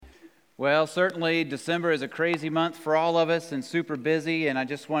Well, certainly December is a crazy month for all of us and super busy, and I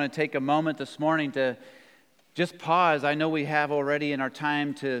just want to take a moment this morning to just pause. I know we have already in our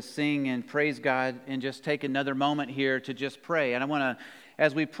time to sing and praise God, and just take another moment here to just pray. And I want to,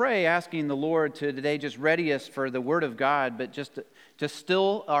 as we pray, asking the Lord to today just ready us for the Word of God, but just to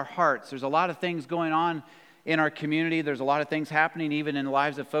still our hearts. There's a lot of things going on in our community. There's a lot of things happening even in the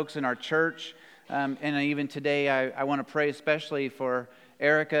lives of folks in our church. And even today, I want to pray especially for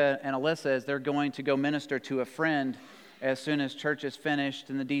Erica and Alyssa as they're going to go minister to a friend as soon as church is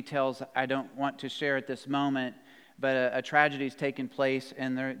finished. And the details I don't want to share at this moment, but a tragedy has taken place,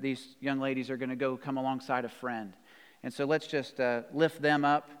 and these young ladies are going to go come alongside a friend. And so let's just lift them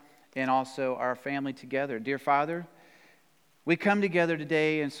up and also our family together. Dear Father, we come together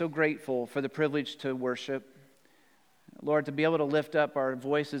today and so grateful for the privilege to worship. Lord, to be able to lift up our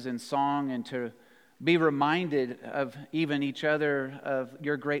voices in song and to be reminded of even each other of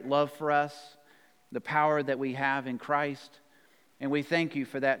your great love for us, the power that we have in Christ. And we thank you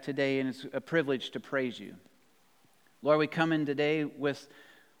for that today, and it's a privilege to praise you. Lord, we come in today with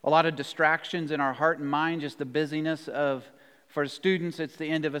a lot of distractions in our heart and mind, just the busyness for students, it's the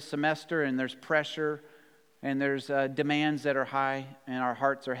end of a semester, and there's pressure, and there's demands that are high, and our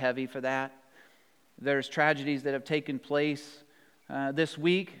hearts are heavy for that. There's tragedies that have taken place this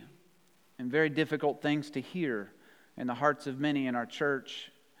week, and very difficult things to hear in the hearts of many in our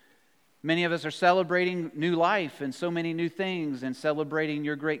church. Many of us are celebrating new life and so many new things, and celebrating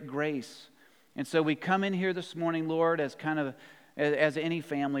your great grace. And so we come in here this morning, Lord, as any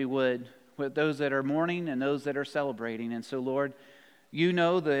family would, with those that are mourning and those that are celebrating. And so, Lord, you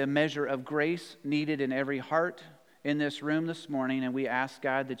know the measure of grace needed in every heart in this room this morning, and we ask,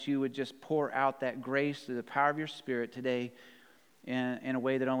 God, that you would just pour out that grace through the power of your Spirit today in a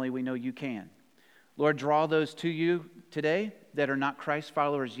way that only we know you can. Lord, draw those to you today that are not Christ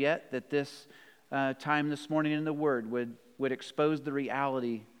followers yet, that this time this morning in the Word would expose the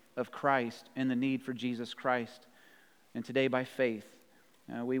reality of Christ and the need for Jesus Christ. And today by faith,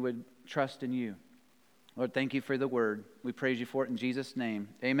 we would trust in you. Lord, thank you for the Word. We praise you for it in Jesus' name.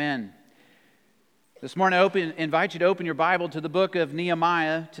 Amen. This morning I invite you to open your Bible to the book of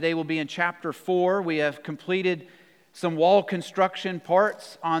Nehemiah. Today we'll be in chapter 4. We have completed some wall construction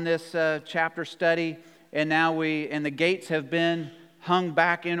parts on this chapter study, and now the gates have been hung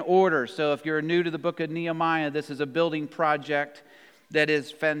back in order. So if you're new to the book of Nehemiah, this is a building project that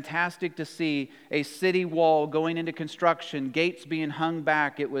is fantastic to see. A city wall going into construction, gates being hung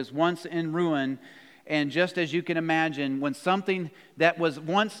back. It was once in ruin. And just as you can imagine, when something that was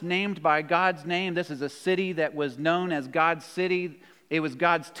once named by God's name, this is a city that was known as God's city. It was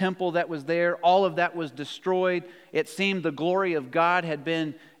God's temple that was there. All of that was destroyed. It seemed the glory of God had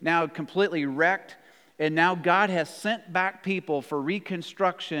been now completely wrecked. And now God has sent back people for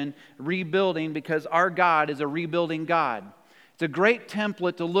reconstruction, rebuilding, because our God is a rebuilding God. It's a great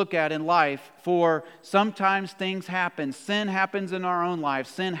template to look at in life, for sometimes things happen. Sin happens in our own life.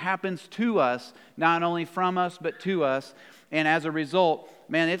 Sin happens to us, not only from us, but to us. And as a result,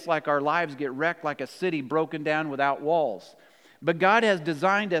 man, it's like our lives get wrecked like a city broken down without walls. But God has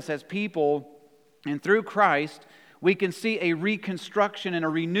designed us as people, and through Christ, we can see a reconstruction and a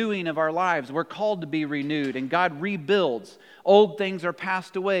renewing of our lives. We're called to be renewed, and God rebuilds. Old things are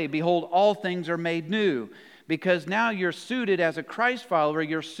passed away. Behold, all things are made new. Because now you're suited as a Christ follower,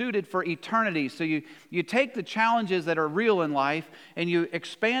 you're suited for eternity. So you take the challenges that are real in life and you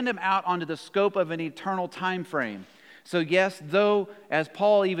expand them out onto the scope of an eternal time frame. So yes, though, as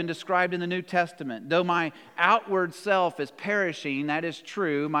Paul even described in the New Testament, though my outward self is perishing, that is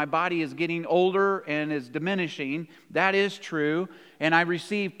true. My body is getting older and is diminishing, that is true. And I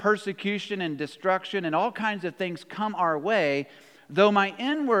receive persecution and destruction and all kinds of things come our way. Though my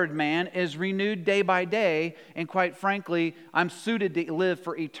inward man is renewed day by day, and quite frankly, I'm suited to live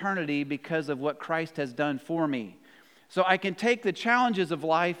for eternity because of what Christ has done for me. So I can take the challenges of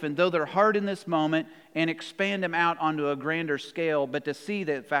life, and though they're hard in this moment, and expand them out onto a grander scale, but to see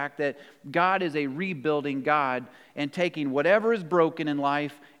the fact that God is a rebuilding God and taking whatever is broken in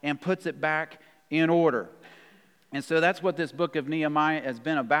life and puts it back in order. And so that's what this book of Nehemiah has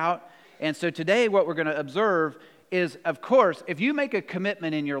been about. And so today what we're going to observe is, of course, if you make a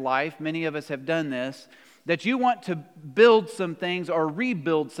commitment in your life, many of us have done this, that you want to build some things or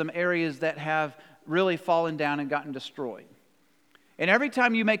rebuild some areas that have really fallen down and gotten destroyed. And every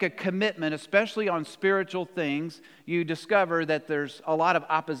time you make a commitment, especially on spiritual things, you discover that there's a lot of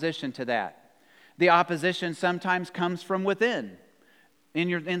opposition to that. The opposition sometimes comes from within,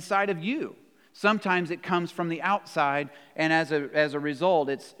 inside of you. Sometimes it comes from the outside, and as a result,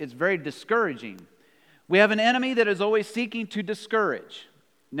 it's very discouraging. We have an enemy that is always seeking to discourage.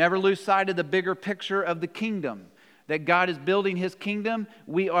 Never lose sight of the bigger picture of the kingdom. That God is building His kingdom.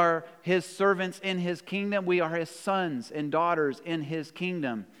 We are His servants in His kingdom. We are His sons and daughters in His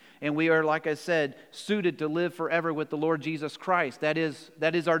kingdom. And we are, like I said, suited to live forever with the Lord Jesus Christ. That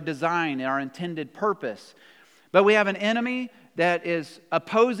is our design and our intended purpose. But we have an enemy that is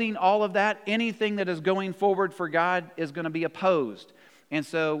opposing all of that. Anything that is going forward for God is going to be opposed. And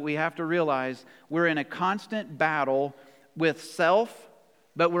so we have to realize we're in a constant battle with self,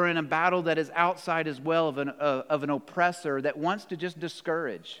 but we're in a battle that is outside as well of an oppressor that wants to just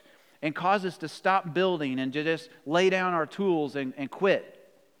discourage and cause us to stop building and to just lay down our tools and quit.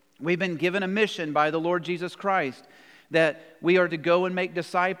 We've been given a mission by the Lord Jesus Christ that we are to go and make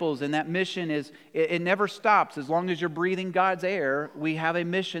disciples, and that mission it never stops. As long as you're breathing God's air, we have a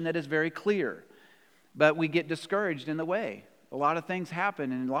mission that is very clear. But we get discouraged in the way. A lot of things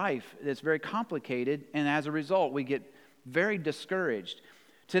happen in life that's very complicated, and as a result, we get very discouraged.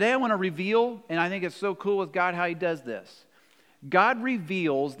 Today I want to reveal, and I think it's so cool with God how He does this. God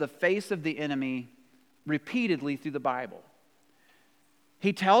reveals the face of the enemy repeatedly through the Bible.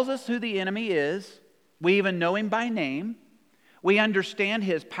 He tells us who the enemy is. We even know him by name. We understand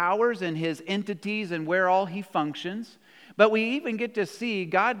his powers and his entities and where all he functions. But we even get to see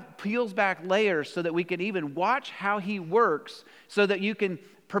God peels back layers so that we can even watch how he works, so that you can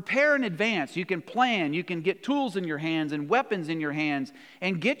prepare in advance, you can plan, you can get tools in your hands and weapons in your hands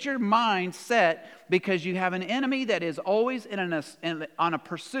and get your mind set, because you have an enemy that is always on a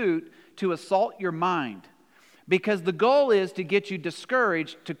pursuit to assault your mind. Because the goal is to get you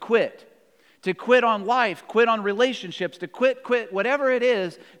discouraged, to quit on life, quit on relationships, to quit whatever it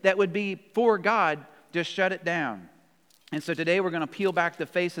is that would be for God, just shut it down. And so today we're going to peel back the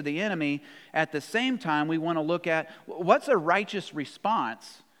face of the enemy. At the same time, we want to look at what's a righteous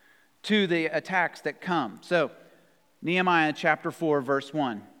response to the attacks that come. So Nehemiah chapter 4, verse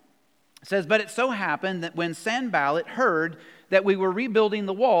 1. It says, "But it so happened that when Sanballat heard that we were rebuilding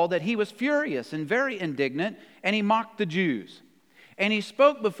the wall, that he was furious and very indignant, and he mocked the Jews. And he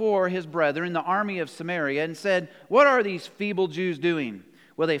spoke before his brethren, the army of Samaria, and said, 'What are these feeble Jews doing?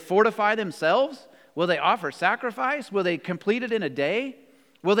 Will they fortify themselves? Will they offer sacrifice? Will they complete it in a day?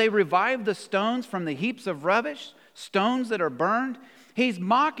 Will they revive the stones from the heaps of rubbish, stones that are burned?'" He's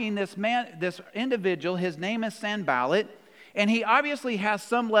mocking this man, this individual. His name is Sanballat. And he obviously has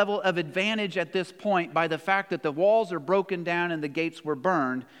some level of advantage at this point by the fact that the walls are broken down and the gates were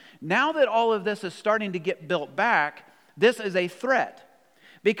burned. Now that all of this is starting to get built back, this is a threat.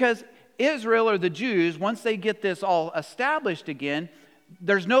 Because Israel, or the Jews, once they get this all established again,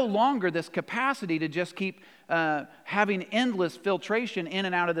 there's no longer this capacity to just keep having endless filtration in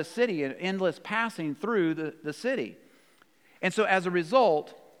and out of the city and endless passing through the city. And so as a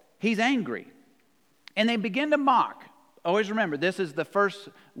result, he's angry. And they begin to mock. Always remember, this is the first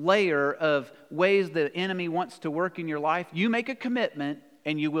layer of ways the enemy wants to work in your life. You make a commitment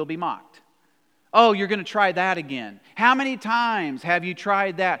and you will be mocked. Oh, you're going to try that again. How many times have you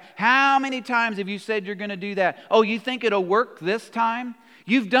tried that? How many times have you said you're going to do that? Oh, you think it'll work this time?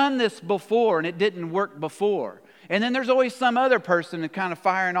 You've done this before and it didn't work before. And then there's always some other person that kind of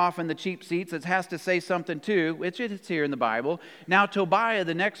firing off in the cheap seats that has to say something too, which it's here in the Bible. Now Tobiah,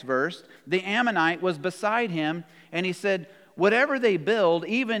 the next verse, the Ammonite was beside him, and he said, "Whatever they build,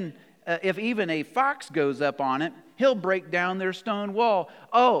 even if even a fox goes up on it, he'll break down their stone wall."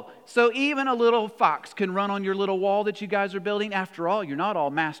 Oh, so even a little fox can run on your little wall that you guys are building? After all, you're not all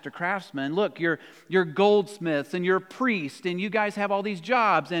master craftsmen. Look, you're goldsmiths and you're priests, and you guys have all these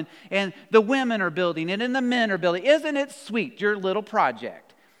jobs, and the women are building it and the men are building. Isn't it sweet, your little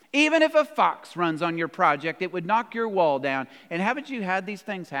project? Even if a fox runs on your project, it would knock your wall down. And haven't you had these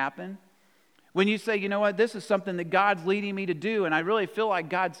things happen? When you say, you know what, this is something that God's leading me to do, and I really feel like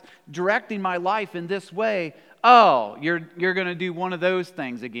God's directing my life in this way. Oh, you're going to do one of those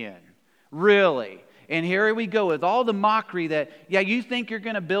things again. Really? And here we go with all the mockery that, yeah, you think you're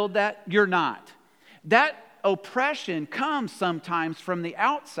going to build that? You're not. That oppression comes sometimes from the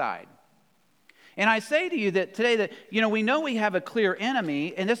outside. And I say to you that today that, we know we have a clear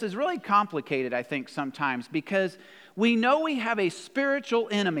enemy, and this is really complicated, I think, sometimes, because we know we have a spiritual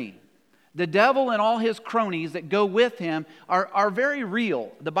enemy. The devil and all his cronies that go with him are very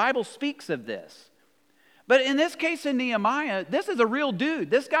real. The Bible speaks of this. But in this case in Nehemiah, this is a real dude.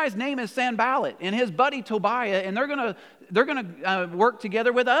 This guy's name is Sanballat and his buddy Tobiah, and they're going to work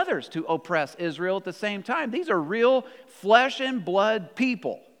together with others to oppress Israel at the same time. These are real flesh and blood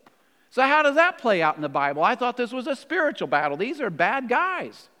people. So how does that play out in the Bible? I thought this was a spiritual battle. These are bad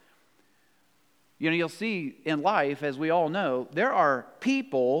guys. You'll see in life, as we all know, there are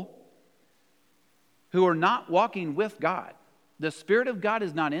people who are not walking with God. the Spirit of God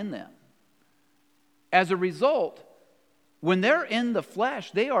is not in them. As a result, when they're in the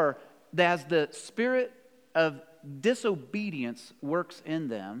flesh, they are, as the spirit of disobedience works in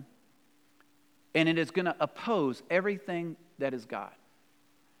them, and it is going to oppose everything that is God.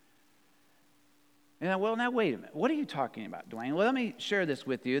 Well, now wait a minute. What are you talking about, Dwayne? Well, let me share this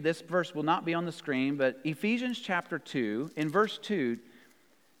with you. This verse will not be on the screen, but Ephesians chapter 2, in verse 2,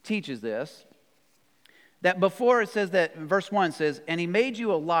 teaches this. That before it says that, verse 1 says, and he made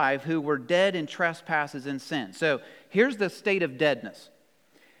you alive who were dead in trespasses and sin. So here's the state of deadness.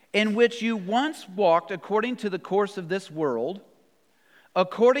 In which you once walked according to the course of this world,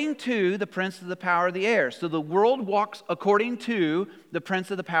 according to the prince of the power of the air. So the world walks according to the prince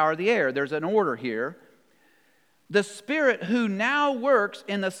of the power of the air. There's an order here. The spirit who now works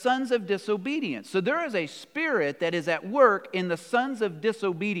in the sons of disobedience. So there is a spirit that is at work in the sons of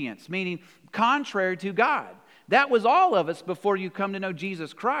disobedience, meaning contrary to God. That was all of us before you come to know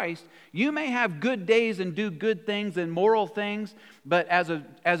Jesus Christ. You may have good days and do good things and moral things, but as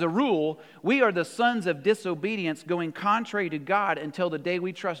a rule, we are the sons of disobedience going contrary to God until the day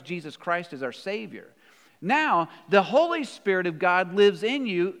we trust Jesus Christ as our Savior. Now, the Holy Spirit of God lives in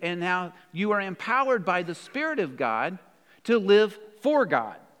you, and now you are empowered by the Spirit of God to live for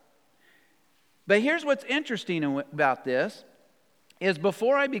God. But here's what's interesting about this, is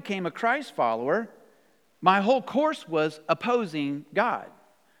before I became a Christ follower, my whole course was opposing God.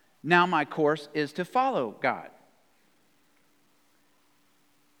 Now my course is to follow God.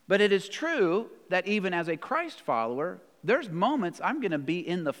 But it is true that even as a Christ follower, there's moments I'm going to be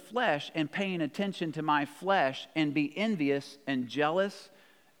in the flesh and paying attention to my flesh and be envious and jealous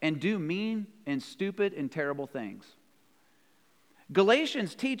and do mean and stupid and terrible things.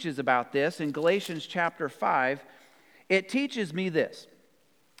 Galatians teaches about this in Galatians chapter 5. It teaches me this.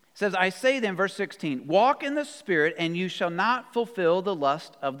 It says, I say then, verse 16, walk in the Spirit and you shall not fulfill the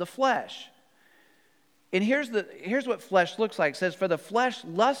lust of the flesh. And here's what flesh looks like. It says, for the flesh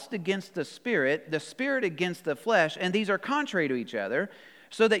lusts against the Spirit against the flesh, and these are contrary to each other,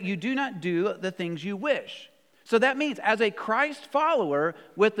 so that you do not do the things you wish. So that means as a Christ follower,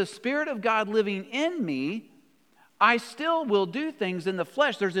 with the Spirit of God living in me, I still will do things in the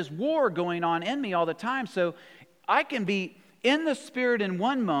flesh. There's this war going on in me all the time. So I can be in the Spirit in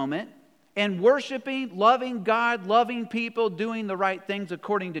one moment and worshiping, loving God, loving people, doing the right things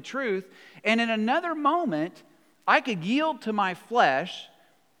according to truth. And in another moment, I could yield to my flesh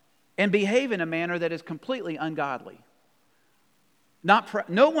and behave in a manner that is completely ungodly.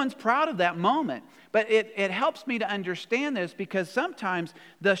 No one's proud of that moment, but it helps me to understand this, because sometimes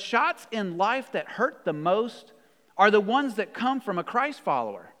the shots in life that hurt the most are the ones that come from a Christ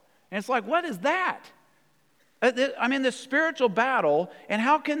follower. And it's like, what is that? I'm in this spiritual battle, and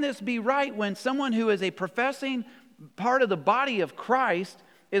how can this be right when someone who is a professing part of the body of Christ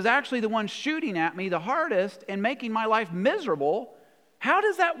is actually the one shooting at me the hardest and making my life miserable? How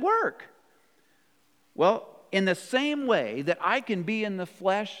does that work? Well, in the same way that I can be in the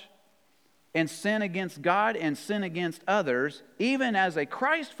flesh and sin against God and sin against others, even as a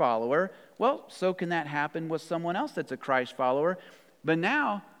Christ follower, well, so can that happen with someone else that's a Christ follower. But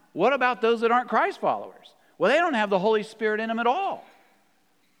now, what about those that aren't Christ followers? Well, they don't have the Holy Spirit in them at all.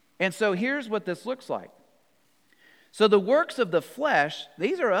 And so here's what this looks like. So the works of the flesh,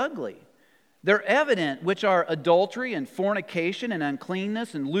 these are ugly. They're evident, which are adultery and fornication and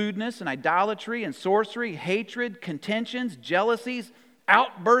uncleanness and lewdness and idolatry and sorcery, hatred, contentions, jealousies,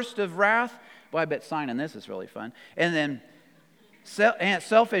 outbursts of wrath. Well, I bet signing this is really fun. And then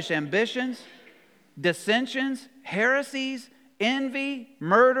selfish ambitions, dissensions, heresies, envy,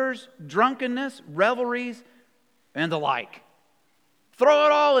 murders, drunkenness, revelries, and the like. Throw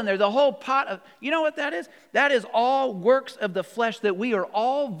it all in there, the whole pot of, you know what that is? That is all works of the flesh that we are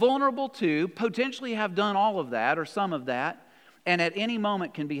all vulnerable to, potentially have done all of that or some of that, and at any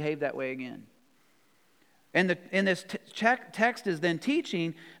moment can behave that way again. And this text is then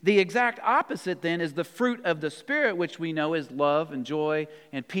teaching the exact opposite then is the fruit of the Spirit, which we know is love and joy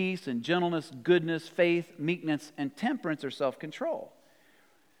and peace and gentleness, goodness, faith, meekness, and temperance or self-control.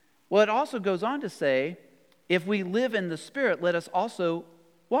 Well, it also goes on to say, if we live in the Spirit, let us also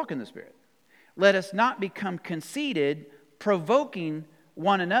walk in the Spirit. Let us not become conceited, provoking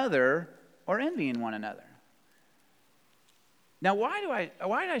one another or envying one another. Now, why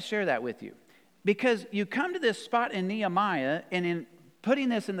did I share that with you? Because you come to this spot in Nehemiah, and in putting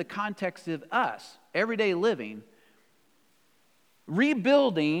this in the context of us, everyday living,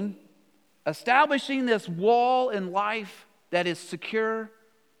 rebuilding, establishing this wall in life that is secure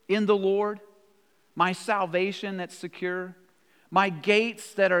in the Lord, my salvation that's secure, my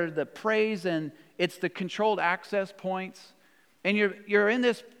gates that are the praise and it's the controlled access points, And you're in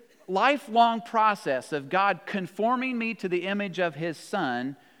this lifelong process of God conforming me to the image of His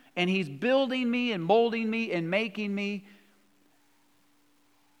Son, and He's building me and molding me and making me.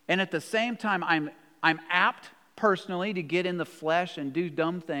 And at the same time, I'm apt personally to get in the flesh and do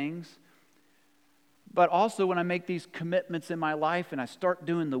dumb things. But also when I make these commitments in my life and I start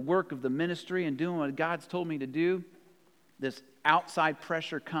doing the work of the ministry and doing what God's told me to do, this outside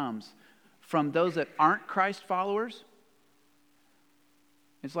pressure comes from those that aren't Christ followers.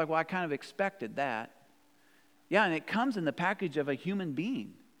 It's like, well, I kind of expected that. Yeah, and it comes in the package of a human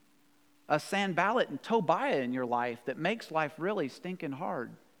being, a Sanballat and Tobiah in your life that makes life really stinking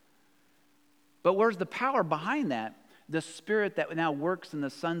hard. But where's the power behind that? The spirit that now works in the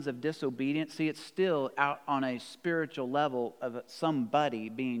sons of disobedience. See, it's still out on a spiritual level of somebody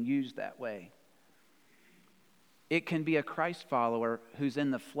being used that way. It can be a Christ follower who's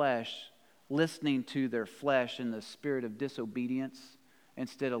in the flesh, listening to their flesh in the spirit of disobedience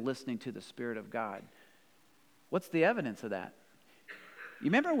instead of listening to the Spirit of God. What's the evidence of that? You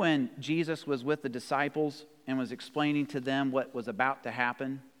remember when Jesus was with the disciples and was explaining to them what was about to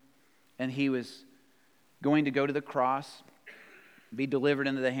happen? And He was going to go to the cross, be delivered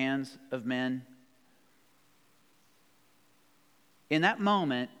into the hands of men. In that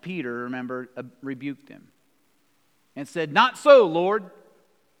moment, Peter, remember, rebuked Him and said, "Not so, Lord."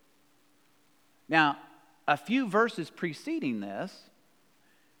 Now, a few verses preceding this,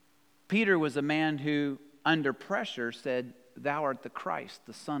 Peter was a man who, under pressure, said, "Thou art the Christ,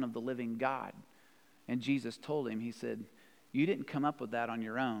 the Son of the living God." And Jesus told him, He said, "You didn't come up with that on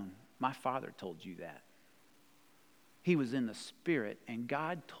your own. My Father told you that." He was in the Spirit, and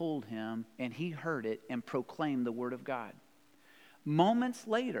God told him, and he heard it and proclaimed the Word of God. Moments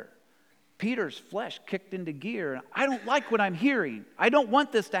later, Peter's flesh kicked into gear. I don't like what I'm hearing. I don't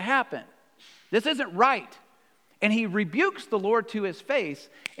want this to happen. This isn't right. And he rebukes the Lord to his face,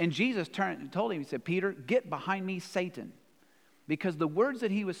 and Jesus turned and told him, He said, "Peter, get behind me, Satan." Because the words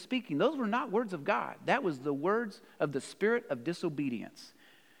that he was speaking, those were not words of God. That was the words of the spirit of disobedience.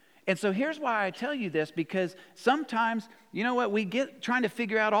 And so here's why I tell you this, because sometimes, you know what, we get trying to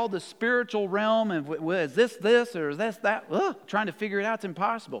figure out all the spiritual realm, and is this, or is this that? Trying to figure it out, it's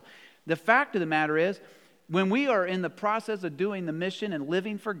impossible. The fact of the matter is, when we are in the process of doing the mission and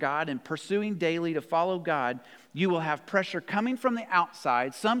living for God and pursuing daily to follow God, you will have pressure coming from the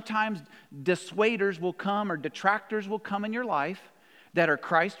outside. Sometimes dissuaders will come or detractors will come in your life that are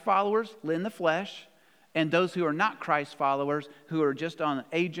Christ followers in the flesh, and those who are not Christ followers who are just on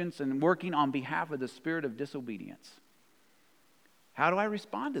agents and working on behalf of the spirit of disobedience. How do I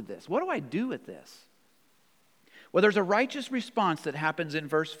respond to this? What do I do with this? Well, there's a righteous response that happens in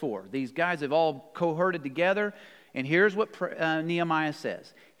verse 4. These guys have all cohorted together, and here's what Nehemiah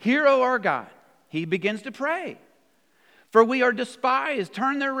says. "Hear, O our God." He begins to pray. "For we are despised.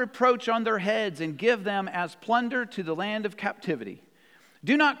 Turn their reproach on their heads and give them as plunder to the land of captivity.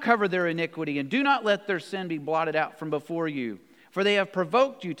 Do not cover their iniquity, and do not let their sin be blotted out from before you. For they have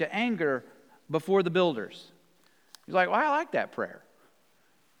provoked you to anger before the builders." He's like, well, I like that prayer.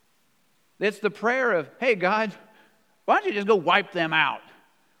 It's the prayer of, hey, God, why don't you just go wipe them out?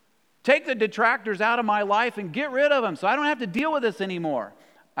 Take the detractors out of my life and get rid of them so I don't have to deal with this anymore.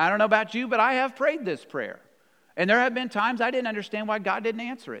 I don't know about you, but I have prayed this prayer. And there have been times I didn't understand why God didn't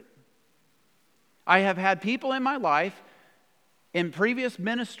answer it. I have had people in my life, in previous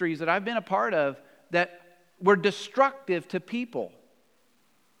ministries that I've been a part of, that were destructive to people.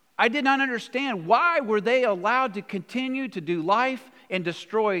 I did not understand why were they allowed to continue to do life and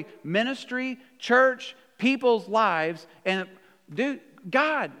destroy ministry, church, people's lives. And dude,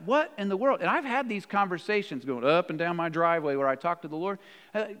 God, what in the world? And I've had these conversations going up and down my driveway where I talk to the Lord.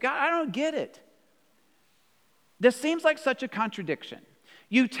 God, I don't get it. This seems like such a contradiction.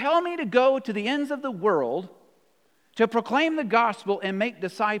 You tell me to go to the ends of the world to proclaim the gospel and make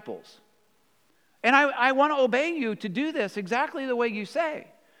disciples. And I want to obey you to do this exactly the way you say.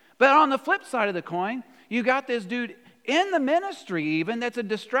 But on the flip side of the coin, you got this dude in the ministry even that's a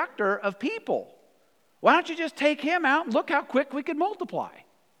destructor of people. Why don't you just take him out and look how quick we could multiply?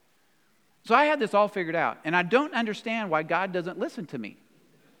 So I had this all figured out, and I don't understand why God doesn't listen to me.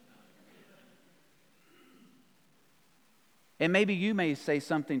 And maybe you may say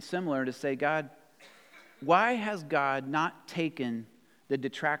something similar to say, God, why has God not taken the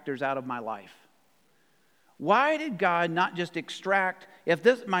detractors out of my life? Why did God not just extract, if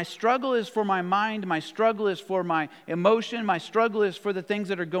this my struggle is for my mind, my struggle is for my emotion, my struggle is for the things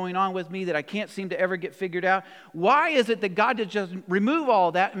that are going on with me that I can't seem to ever get figured out, why is it that God did just remove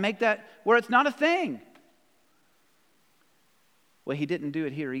all that and make that where it's not a thing? Well, he didn't do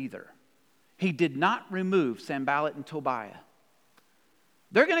it here either. He did not remove Sanballat and Tobiah.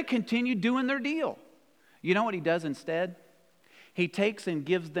 They're going to continue doing their deal. You know what he does instead? He takes and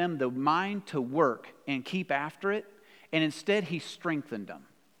gives them the mind to work and keep after it, and instead he strengthened them.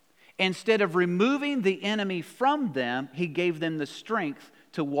 Instead of removing the enemy from them, he gave them the strength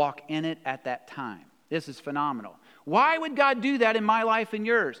to walk in it at that time. This is phenomenal. Why would God do that in my life and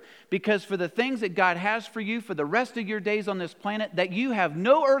yours? Because for the things that God has for you for the rest of your days on this planet, that you have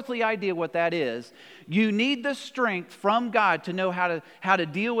no earthly idea what that is, you need the strength from God to know how to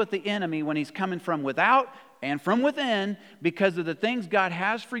deal with the enemy when he's coming from without and from within. Because of the things God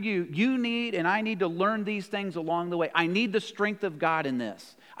has for you, you need and I need to learn these things along the way. I need the strength of God in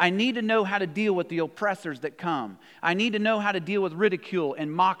this. I need to know how to deal with the oppressors that come. I need to know how to deal with ridicule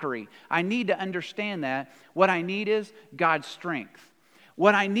and mockery. I need to understand that. What I need is God's strength.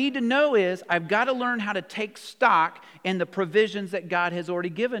 What I need to know is I've got to learn how to take stock in the provisions that God has already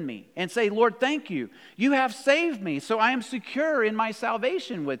given me and say, Lord, thank you. You have saved me, so I am secure in my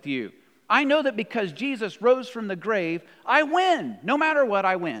salvation with you. I know that because Jesus rose from the grave, I win. No matter what,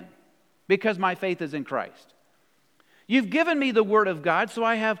 I win because my faith is in Christ. You've given me the Word of God, so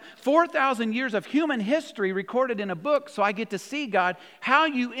I have 4,000 years of human history recorded in a book, so I get to see, God, how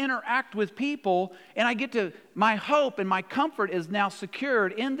you interact with people, and my hope and my comfort is now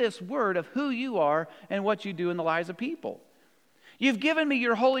secured in this Word of who you are and what you do in the lives of people. You've given me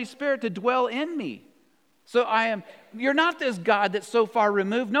your Holy Spirit to dwell in me. So you're not this God that's so far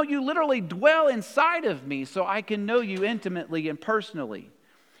removed. No, you literally dwell inside of me so I can know you intimately and personally.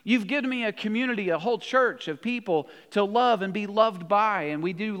 You've given me a community, a whole church of people to love and be loved by, and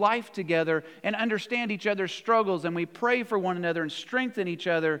we do life together and understand each other's struggles, and we pray for one another and strengthen each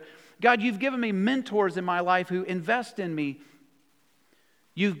other. God, you've given me mentors in my life who invest in me.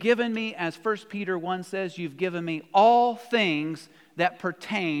 You've given me, as 1 Peter 1 says, you've given me all things that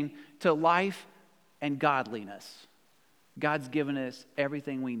pertain to life and godliness. God's given us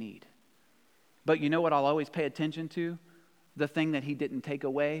everything we need. But you know what I'll always pay attention to? The thing that he didn't take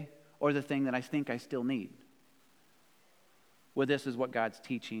away, or the thing that I think I still need. Well, this is what God's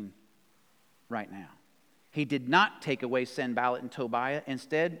teaching right now. He did not take away Sanballat and Tobiah.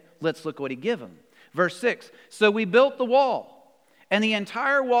 Instead, let's look what he gave them. Verse 6, so we built the wall, and the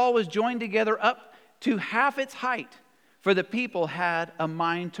entire wall was joined together up to half its height, for the people had a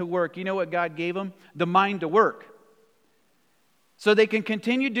mind to work. You know what God gave them? The mind to work. So they can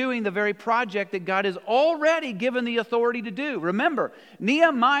continue doing the very project that God has already given the authority to do. Remember,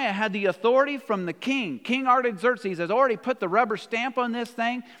 Nehemiah had the authority from the king. King Artaxerxes has already put the rubber stamp on this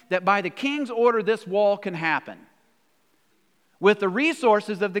thing that by the king's order this wall can happen with the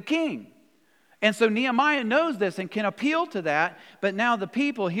resources of the king. And so Nehemiah knows this and can appeal to that. But now the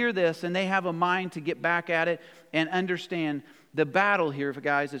people hear this and they have a mind to get back at it and understand the battle here,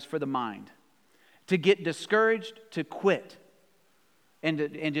 guys, is for the mind. To get discouraged, to quit. And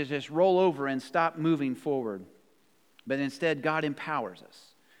to just roll over and stop moving forward. But instead, God empowers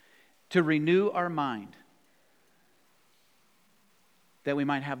us to renew our mind that we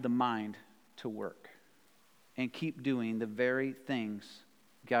might have the mind to work and keep doing the very things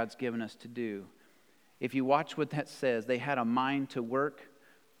God's given us to do. If you watch what that says, they had a mind to work,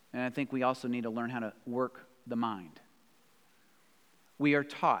 and I think we also need to learn how to work the mind. We are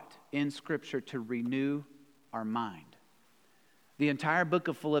taught in Scripture to renew our mind. The entire book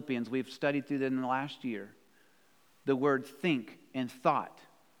of Philippians, we've studied through that in the last year. The word think and thought,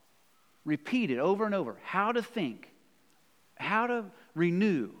 repeated over and over. How to think, how to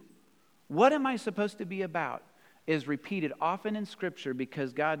renew. What am I supposed to be about is repeated often in Scripture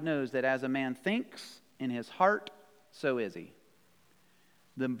because God knows that as a man thinks in his heart, so is he.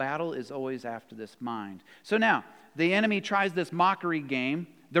 The battle is always after this mind. So now, the enemy tries this mockery game.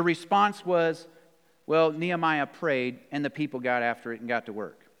 The response was, well, Nehemiah prayed, and the people got after it and got to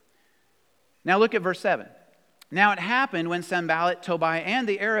work. Now look at verse 7. Now it happened when Sanballat, Tobiah, and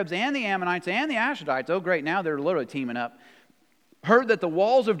the Arabs, and the Ammonites, and the Ashdodites, oh great, now they're literally teaming up, heard that the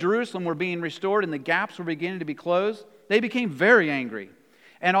walls of Jerusalem were being restored and the gaps were beginning to be closed, they became very angry.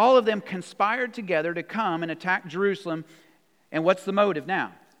 And all of them conspired together to come and attack Jerusalem. And what's the motive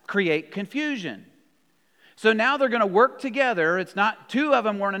now? Create confusion. So now they're going to work together. It's not, two of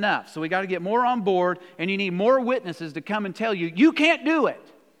them weren't enough. So we got to get more on board, and you need more witnesses to come and tell you, you can't do it.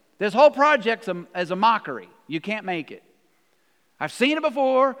 This whole project's a mockery. You can't make it. I've seen it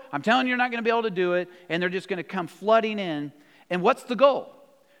before. I'm telling you, you're not going to be able to do it. And they're just going to come flooding in. And what's the goal?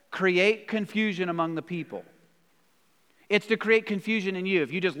 Create confusion among the people. It's to create confusion in you.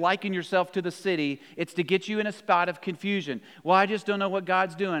 If you just liken yourself to the city, it's to get you in a spot of confusion. Well, I just don't know what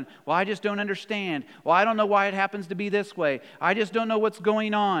God's doing. Well, I just don't understand. Well, I don't know why it happens to be this way. I just don't know what's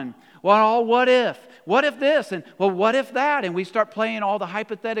going on. Well, what if? What if this? And well, what if that? And we start playing all the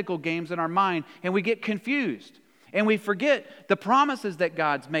hypothetical games in our mind, and we get confused. And we forget the promises that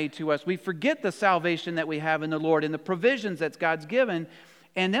God's made to us. We forget the salvation that we have in the Lord and the provisions that God's given.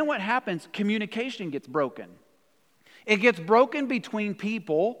 And then what happens? Communication gets broken. It gets broken between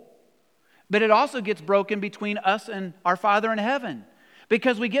people, but it also gets broken between us and our Father in heaven.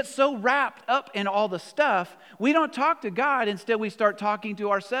 Because we get so wrapped up in all the stuff, we don't talk to God. Instead, we start talking to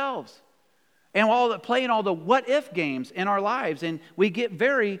ourselves. And playing all the what-if games in our lives. And we get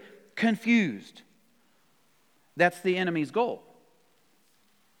very confused. That's the enemy's goal.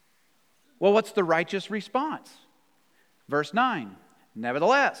 Well, what's the righteous response? Verse 9,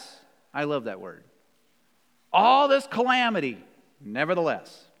 nevertheless, I love that word. All this calamity,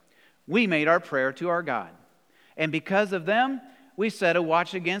 nevertheless, we made our prayer to our God. And because of them, we set a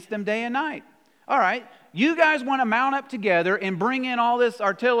watch against them day and night. All right, you guys want to mount up together and bring in all this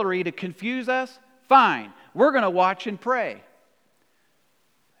artillery to confuse us? Fine, we're going to watch and pray.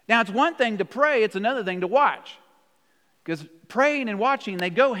 Now, it's one thing to pray, it's another thing to watch. Because praying and watching,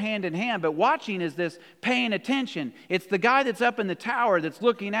 they go hand in hand, but watching is this paying attention. It's the guy that's up in the tower that's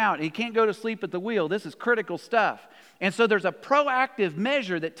looking out. He can't go to sleep at the wheel. This is critical stuff. And so there's a proactive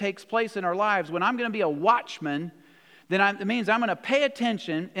measure that takes place in our lives. When I'm going to be a watchman, then it means I'm going to pay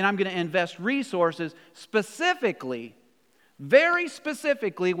attention and I'm going to invest resources specifically, very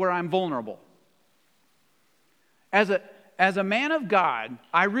specifically where I'm vulnerable. As a man of God,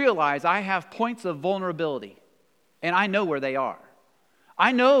 I realize I have points of vulnerability. And I know where they are.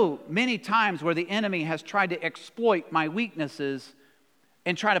 I know many times where the enemy has tried to exploit my weaknesses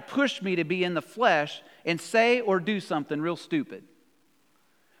and try to push me to be in the flesh and say or do something real stupid.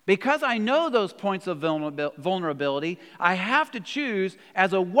 Because I know those points of vulnerability, I have to choose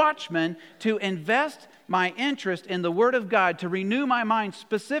as a watchman to invest my interest in the Word of God, to renew my mind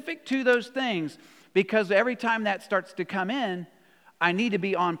specific to those things, because every time that starts to come in, I need to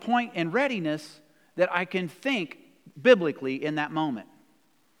be on point and readiness that I can think biblically in that moment.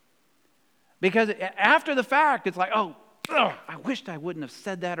 Because after the fact, it's like, I wished I wouldn't have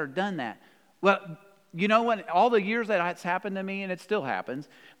said that or done that. Well, you know what? All the years that it's happened to me, and it still happens,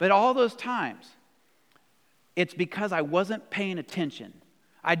 but all those times, it's because I wasn't paying attention.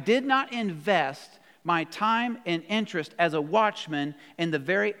 I did not invest my time and interest as a watchman in the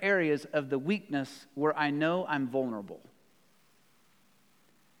very areas of the weakness where I know I'm vulnerable.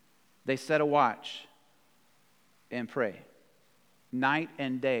 They set a watch and pray. Night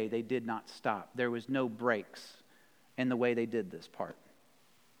and day, they did not stop. There was no breaks in the way they did this part.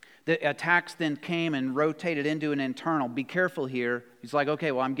 The attacks then came and rotated into an internal. Be careful here. He's like,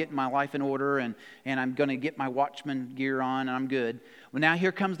 okay, well, I'm getting my life in order and I'm going to get my watchman gear on and I'm good. Well, now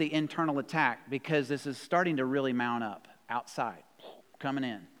here comes the internal attack because this is starting to really mount up outside, coming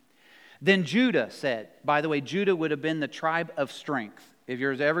in. Then Judah said, by the way, Judah would have been the tribe of strength. If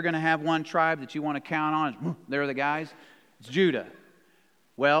you're ever going to have one tribe that you want to count on, they're the guys. It's Judah.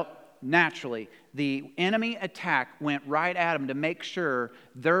 Well, naturally, the enemy attack went right at them to make sure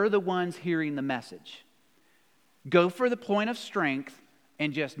they're the ones hearing the message. Go for the point of strength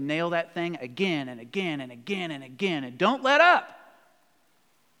and just nail that thing again and again and again and again. And don't let up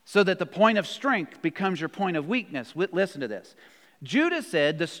so that the point of strength becomes your point of weakness. Listen to this. Judah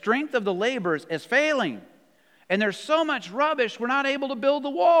said, the strength of the laborers is failing. And there's so much rubbish, we're not able to build the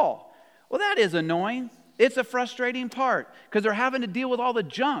wall. Well, that is annoying. It's a frustrating part because they're having to deal with all the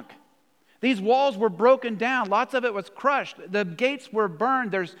junk. These walls were broken down. Lots of it was crushed. The gates were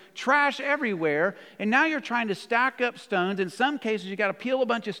burned. There's trash everywhere. And now you're trying to stack up stones. In some cases, you got to peel a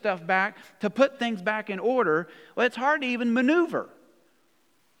bunch of stuff back to put things back in order. Well, it's hard to even maneuver.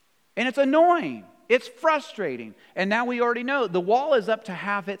 And it's annoying. It's frustrating. And now we already know the wall is up to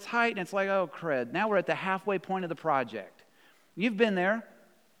half its height. And it's like, oh, crud. Now we're at the halfway point of the project. You've been there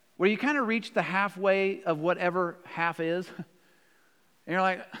where you kind of reach the halfway of whatever half is. And you're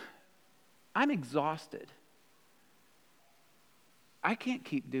like, I'm exhausted. I can't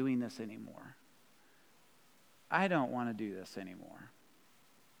keep doing this anymore. I don't want to do this anymore.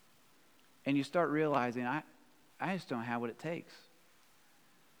 And you start realizing, I just don't have what it takes.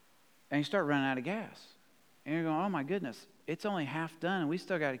 And you start running out of gas. And you're going, oh my goodness, it's only half done and we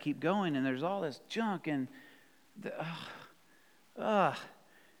still got to keep going and there's all this junk and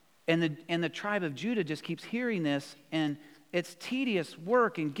And the tribe of Judah just keeps hearing this, and it's tedious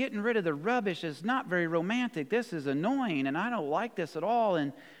work, and getting rid of the rubbish is not very romantic. This is annoying, and I don't like this at all.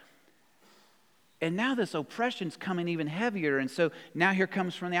 And And now this oppression's coming even heavier. And so now here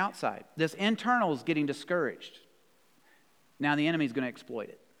comes from the outside. This internal is getting discouraged. Now the enemy's going to exploit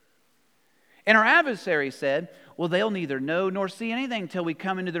it. And our adversary said, well, they'll neither know nor see anything till we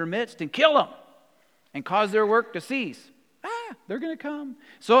come into their midst and kill them and cause their work to cease. They're going to come.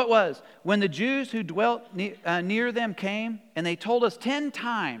 So it was, when the Jews who dwelt near them came, and they told us 10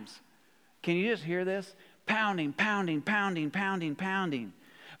 times, can you just hear this? Pounding, pounding, pounding, pounding, pounding.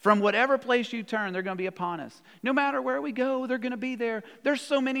 From whatever place you turn, they're going to be upon us. No matter where we go, they're going to be there. There's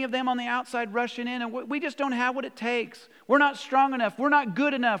so many of them on the outside rushing in, and we just don't have what it takes. We're not strong enough. We're not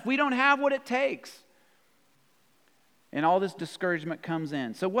good enough. We don't have what it takes. And all this discouragement comes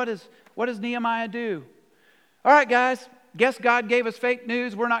in. So what does Nehemiah do? All right, guys, guess God gave us fake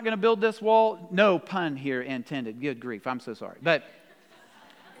news. We're not going to build this wall. No pun here intended. Good grief. I'm so sorry. But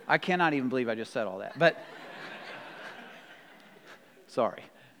I cannot even believe I just said all that. But sorry.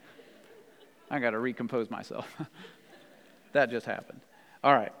 I got to recompose myself. That just happened.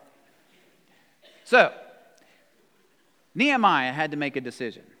 All right. So, Nehemiah had to make a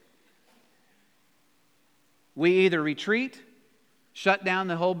decision. We either retreat, shut down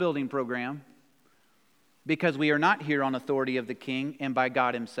the whole building program, because we are not here on authority of the king and by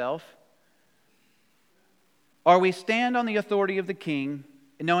God himself, or we stand on the authority of the king,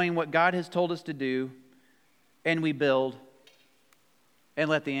 knowing what God has told us to do, and we build and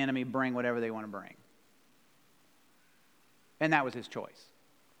let the enemy bring whatever they want to bring. And that was his choice.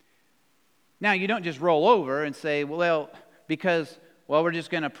 Now, you don't just roll over and say, well, because, we're just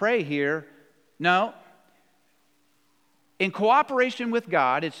going to pray here. No. In cooperation with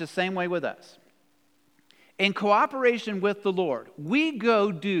God, it's the same way with us. In cooperation with the Lord, we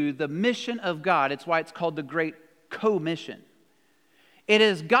go do the mission of God. It's why it's called the Great Commission. It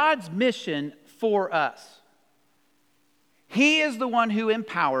is God's mission for us. He is the one who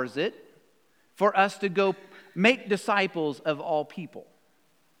empowers it for us to go make disciples of all people.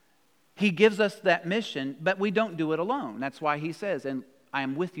 He gives us that mission, but we don't do it alone. That's why he says, and I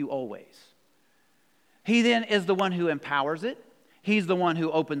am with you always. He then is the one who empowers it. He's the one who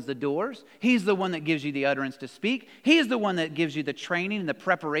opens the doors. He's the one that gives you the utterance to speak. He's the one that gives you the training and the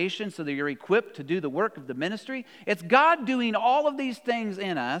preparation so that you're equipped to do the work of the ministry. It's God doing all of these things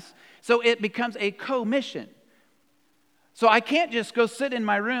in us, so it becomes a co-mission. So I can't just go sit in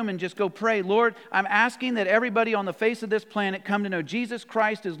my room and just go pray, Lord, I'm asking that everybody on the face of this planet come to know Jesus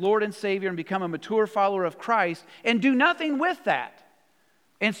Christ as Lord and Savior and become a mature follower of Christ, and do nothing with that.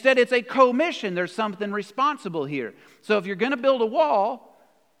 Instead, it's a commission. There's something responsible here. So if you're going to build a wall,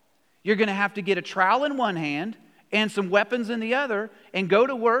 you're going to have to get a trowel in one hand and some weapons in the other and go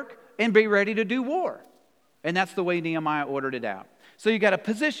to work and be ready to do war. And that's the way Nehemiah ordered it out. So you got to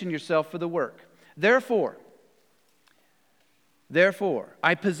position yourself for the work. Therefore,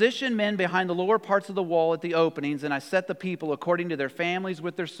 I positioned men behind the lower parts of the wall at the openings, and I set the people according to their families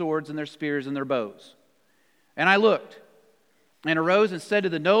with their swords and their spears and their bows. And I looked and arose and said to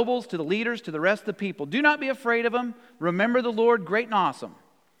the nobles, to the leaders, to the rest of the people, do not be afraid of them. Remember the Lord great and awesome,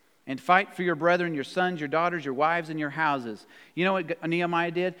 and fight for your brethren, your sons, your daughters, your wives, and your houses. You know what Nehemiah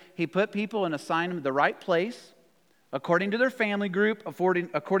did? He put people and assigned them the right place, according to their family group,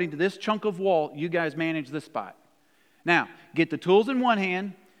 according to this chunk of wall. You guys manage this spot. Now, get the tools in one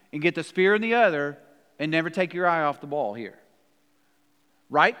hand and get the spear in the other, and never take your eye off the ball here.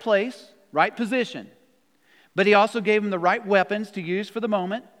 Right place, right position. But he also gave them the right weapons to use for the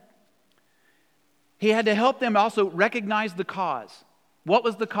moment. He had to help them also recognize the cause. What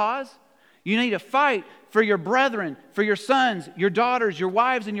was the cause? You need to fight for your brethren, for your sons, your daughters, your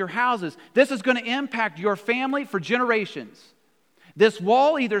wives, and your houses. This is going to impact your family for generations. This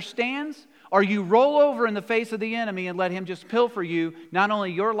wall either stands or you roll over in the face of the enemy and let him just pilfer you, not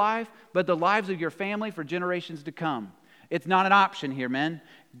only your life, but the lives of your family for generations to come. It's not an option here, men.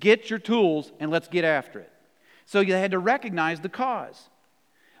 Get your tools and let's get after it. So you had to recognize the cause.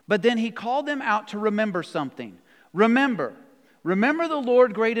 But then he called them out to remember something. Remember the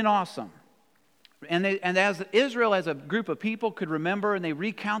Lord great and awesome. And as Israel as a group of people could remember, and they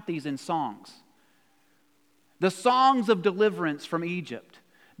recount these in songs. The songs of deliverance from Egypt.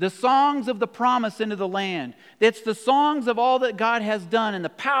 The songs of the promise into the land. It's the songs of all that God has done, and the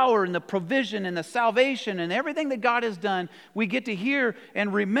power and the provision and the salvation and everything that God has done. We get to hear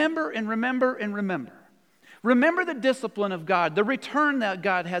and remember and remember and remember. Remember the discipline of God, the return that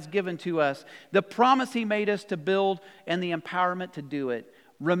God has given to us, the promise He made us to build, and the empowerment to do it.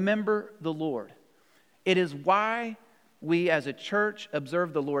 Remember the Lord. It is why we as a church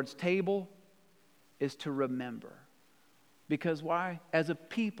observe the Lord's table, is to remember. Because why? As a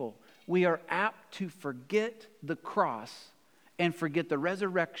people, we are apt to forget the cross and forget the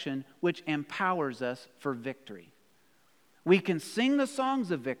resurrection, which empowers us for victory. We can sing the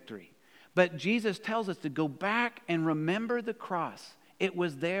songs of victory, but Jesus tells us to go back and remember the cross. It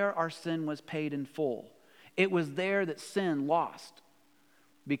was there our sin was paid in full. It was there that sin lost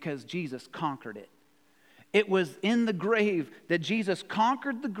because Jesus conquered it. It was in the grave that Jesus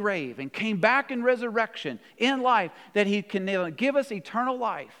conquered the grave and came back in resurrection, in life, that he can give us eternal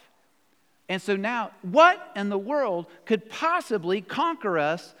life. And so now, what in the world could possibly conquer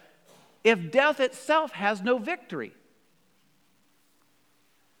us if death itself has no victory?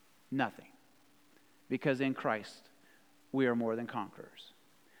 Nothing. Because in Christ, we are more than conquerors.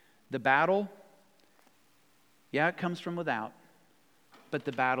 The battle, it comes from without, but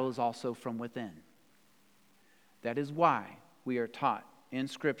the battle is also from within. That is why we are taught in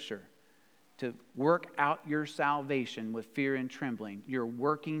Scripture to work out your salvation with fear and trembling. You're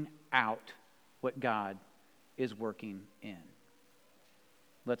working out what God is working in.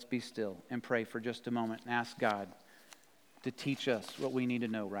 Let's be still and pray for just a moment and ask God to teach us what we need to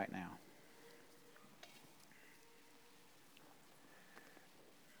know right now.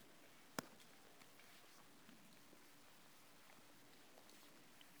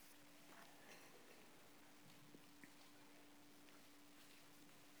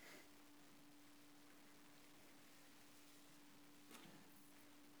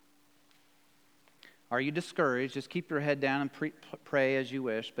 Are you discouraged? Just keep your head down and pray as you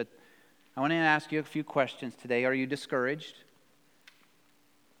wish. But I want to ask you a few questions today. Are you discouraged?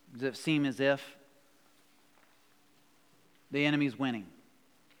 Does it seem as if the enemy's winning?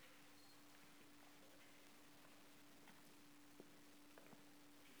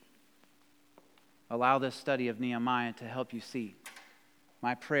 Allow this study of Nehemiah to help you see.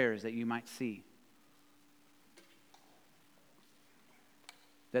 My prayer is that you might see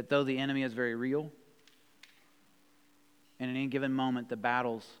that though the enemy is very real, and in any given moment, the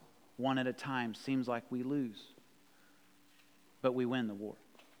battles, one at a time, seems like we lose. But we win the war.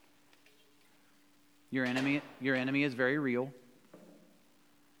 Your enemy is very real.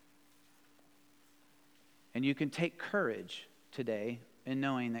 And you can take courage today in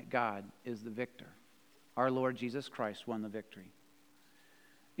knowing that God is the victor. Our Lord Jesus Christ won the victory.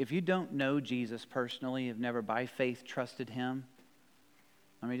 If you don't know Jesus personally, have never by faith trusted Him,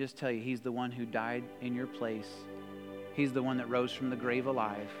 let me just tell you, He's the one who died in your place. He's the one that rose from the grave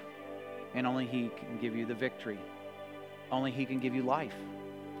alive. And only He can give you the victory. Only He can give you life.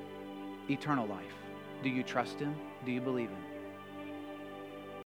 Eternal life. Do you trust Him? Do you believe Him?